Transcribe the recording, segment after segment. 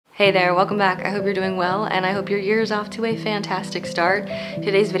Hey there, welcome back. I hope you're doing well and I hope your year is off to a fantastic start.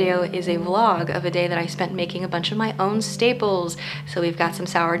 Today's video is a vlog of a day that I spent making a bunch of my own staples. So we've got some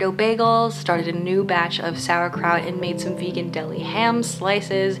sourdough bagels, started a new batch of sauerkraut, and made some vegan deli ham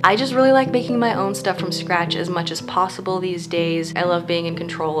slices. I just really like making my own stuff from scratch as much as possible these days. I love being in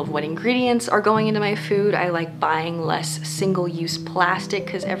control of what ingredients are going into my food. I like buying less single-use plastic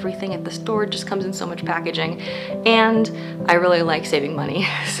because everything at the store just comes in so much packaging, and I really like saving money.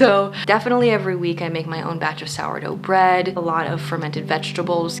 So definitely every week I make my own batch of sourdough bread, a lot of fermented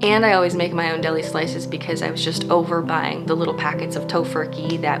vegetables, and I always make my own deli slices because I was just over buying the little packets of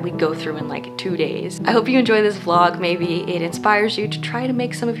tofurkey that we'd go through in like 2 days. I hope you enjoy this vlog. Maybe it inspires you to try to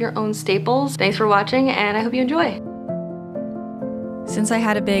make some of your own staples. Thanks for watching and I hope you enjoy. Since I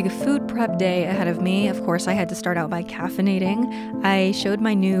had a big food prep day ahead of me, of course I had to start out by caffeinating. I showed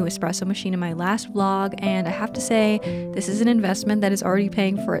my new espresso machine in my last vlog, and I have to say, this is an investment that is already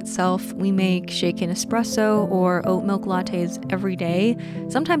paying for itself. We make shaken espresso or oat milk lattes every day,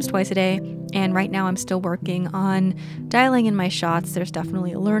 sometimes twice a day, and right now I'm still working on dialing in my shots. There's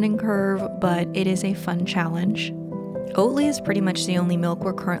definitely a learning curve, but it is a fun challenge. Oatly is pretty much the only milk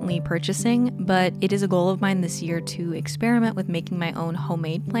we're currently purchasing, but it is a goal of mine this year to experiment with making my own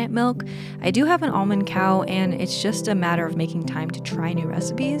homemade plant milk. I do have an almond cow, and it's just a matter of making time to try new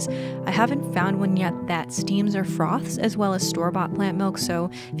recipes. I haven't found one yet that steams or froths as well as store-bought plant milk, so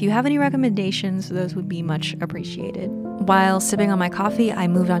if you have any recommendations, those would be much appreciated. While sipping on my coffee, I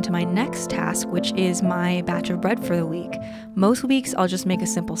moved on to my next task, which is my batch of bread for the week. Most weeks, I'll just make a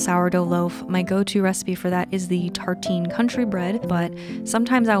simple sourdough loaf. My go-to recipe for that is the tartine country bread, but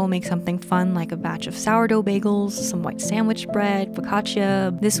sometimes I will make something fun like a batch of sourdough bagels, some white sandwich bread,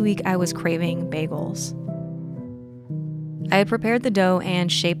 focaccia. This week, I was craving bagels. I had prepared the dough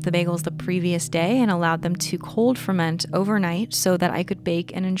and shaped the bagels the previous day and allowed them to cold ferment overnight so that I could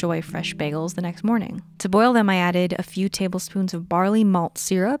bake and enjoy fresh bagels the next morning. To boil them, I added a few tablespoons of barley malt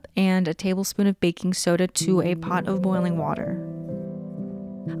syrup and a tablespoon of baking soda to a pot of boiling water.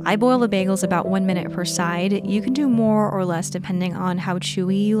 I boil the bagels about 1 minute per side. You can do more or less depending on how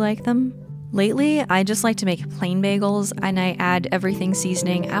chewy you like them. Lately, I just like to make plain bagels, and I add everything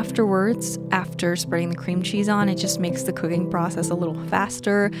seasoning afterwards. After spreading the cream cheese on, it just makes the cooking process a little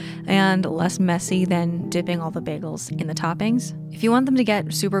faster and less messy than dipping all the bagels in the toppings. If you want them to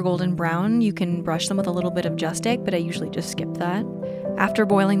get super golden brown, you can brush them with a little bit of Just Egg, but I usually just skip that. After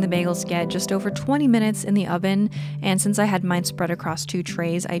boiling, the bagels get just over 20 minutes in the oven, and since I had mine spread across 2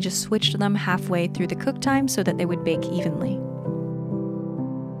 trays, I just switched them halfway through the cook time so that they would bake evenly.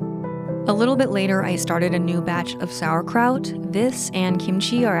 A little bit later, I started a new batch of sauerkraut. This and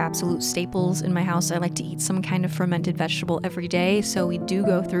kimchi are absolute staples in my house. I like to eat some kind of fermented vegetable every day, so we do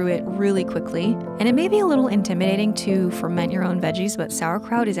go through it really quickly. And it may be a little intimidating to ferment your own veggies, but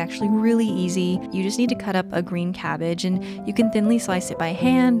sauerkraut is actually really easy. You just need to cut up a green cabbage, and you can thinly slice it by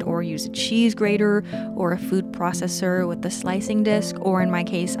hand, or use a cheese grater, or a food processor with the slicing disc, or in my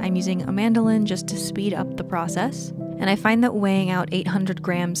case, I'm using a mandolin just to speed up the process. And I find that weighing out 800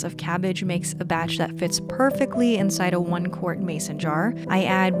 grams of cabbage makes a batch that fits perfectly inside a 1-quart mason jar. I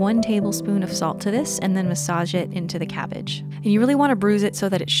add 1 tablespoon of salt to this and then massage it into the cabbage. And you really want to bruise it so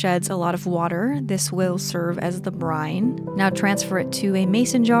that it sheds a lot of water. This will serve as the brine. Now transfer it to a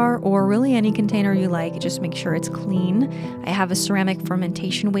mason jar or really any container you like. Just make sure it's clean. I have a ceramic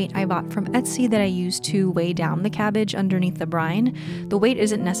fermentation weight I bought from Etsy that I use to weigh down the cabbage underneath the brine. The weight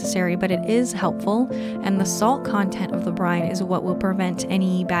isn't necessary, but it is helpful, and the salt content of the brine is what will prevent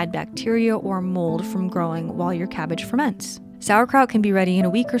any bad bacteria or mold from growing while your cabbage ferments. Sauerkraut can be ready in a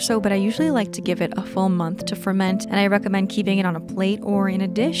week or so, but I usually like to give it a full month to ferment, and I recommend keeping it on a plate or in a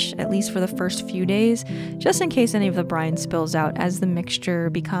dish, at least for the first few days, just in case any of the brine spills out as the mixture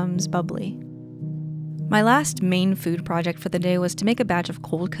becomes bubbly. My last main food project for the day was to make a batch of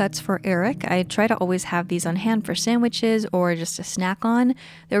cold cuts for Eric. I try to always have these on hand for sandwiches or just a snack on.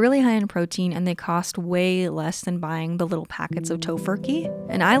 They're really high in protein and they cost way less than buying the little packets of tofurkey.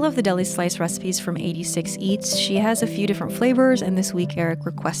 And I love the Deli Slice recipes from 86 Eats. She has a few different flavors, and this week Eric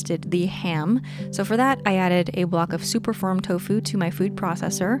requested the ham. So for that, I added a block of super firm tofu to my food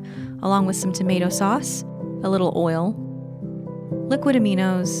processor, along with some tomato sauce, a little oil, liquid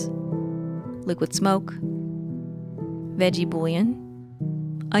aminos, liquid smoke, veggie bouillon,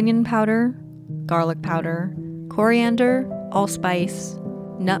 onion powder, garlic powder, coriander, allspice,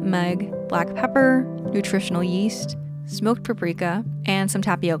 nutmeg, black pepper, nutritional yeast, smoked paprika, and some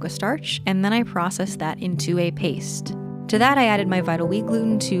tapioca starch, and then I processed that into a paste. To that, I added my Vital Wheat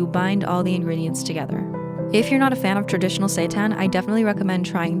gluten to bind all the ingredients together. If you're not a fan of traditional seitan, I definitely recommend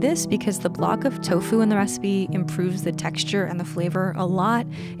trying this because the block of tofu in the recipe improves the texture and the flavor a lot.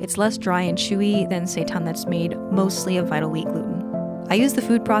 It's less dry and chewy than seitan that's made mostly of vital wheat gluten. I use the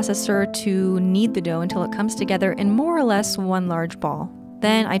food processor to knead the dough until it comes together in more or less one large ball.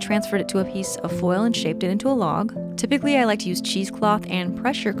 Then I transferred it to a piece of foil and shaped it into a log. Typically, I like to use cheesecloth and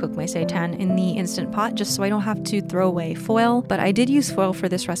pressure cook my seitan in the Instant Pot just so I don't have to throw away foil, but I did use foil for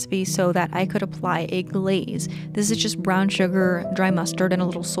this recipe so that I could apply a glaze. This is just brown sugar, dry mustard, and a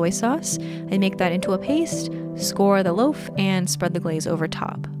little soy sauce. I make that into a paste, score the loaf, and spread the glaze over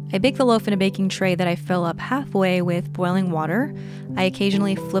top. I bake the loaf in a baking tray that I fill up halfway with boiling water. I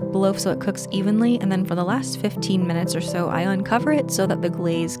occasionally flip the loaf so it cooks evenly, and then for the last 15 minutes or so, I uncover it so that the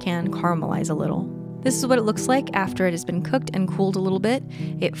glaze can caramelize a little. This is what it looks like after it has been cooked and cooled a little bit.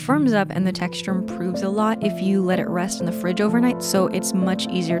 It firms up and the texture improves a lot if you let it rest in the fridge overnight, so it's much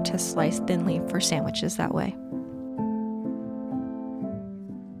easier to slice thinly for sandwiches that way.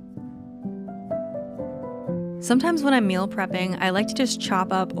 Sometimes when I'm meal prepping, I like to just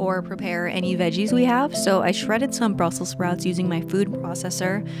chop up or prepare any veggies we have, so I shredded some Brussels sprouts using my food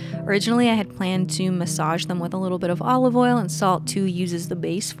processor. Originally, I had planned to massage them with a little bit of olive oil and salt to use as the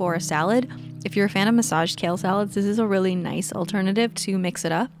base for a salad. If you're a fan of massaged kale salads, this is a really nice alternative to mix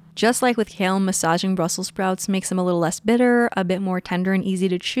it up. Just like with kale, massaging Brussels sprouts makes them a little less bitter, a bit more tender and easy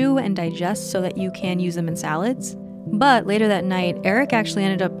to chew and digest so that you can use them in salads. But later that night, Eric actually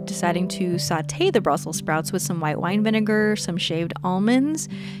ended up deciding to saute the Brussels sprouts with some white wine vinegar, some shaved almonds,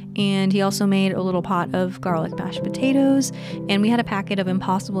 and he also made a little pot of garlic mashed potatoes, and we had a packet of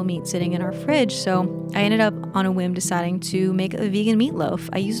Impossible meat sitting in our fridge, so I ended up on a whim deciding to make a vegan meatloaf.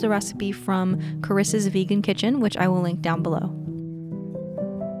 I used a recipe from Carissa's Vegan Kitchen, which I will link down below.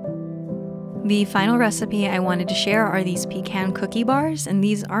 The final recipe I wanted to share are these pecan cookie bars, and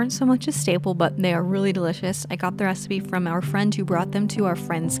these aren't so much a staple, but they are really delicious. I got the recipe from our friend who brought them to our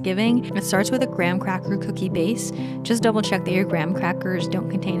Friendsgiving. It starts with a graham cracker cookie base. Just double check that your graham crackers don't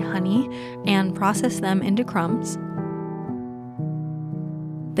contain honey, and process them into crumbs.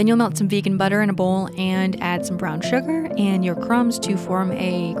 Then you'll melt some vegan butter in a bowl and add some brown sugar and your crumbs to form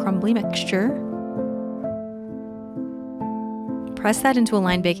a crumbly mixture. Press that into a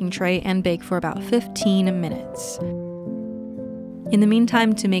lined baking tray and bake for about 15 minutes. In the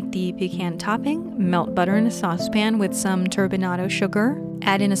meantime, to make the pecan topping, melt butter in a saucepan with some turbinado sugar,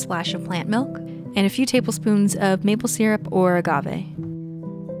 add in a splash of plant milk, and a few tablespoons of maple syrup or agave.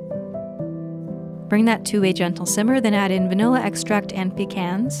 Bring that to a gentle simmer, then add in vanilla extract and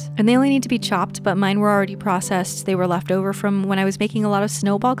pecans. And they only need to be chopped, but mine were already processed. They were left over from when I was making a lot of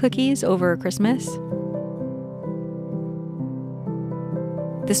snowball cookies over Christmas.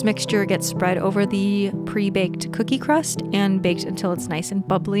 This mixture gets spread over the pre-baked cookie crust and baked until it's nice and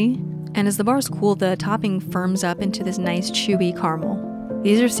bubbly. And as the bars cool, the topping firms up into this nice chewy caramel.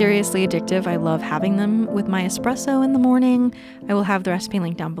 These are seriously addictive. I love having them with my espresso in the morning. I will have the recipe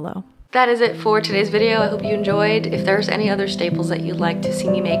linked down below. That is it for today's video. I hope you enjoyed. If there's any other staples that you'd like to see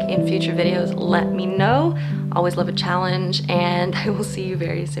me make in future videos, let me know. Always love a challenge, and I will see you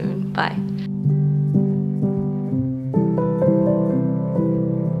very soon. Bye.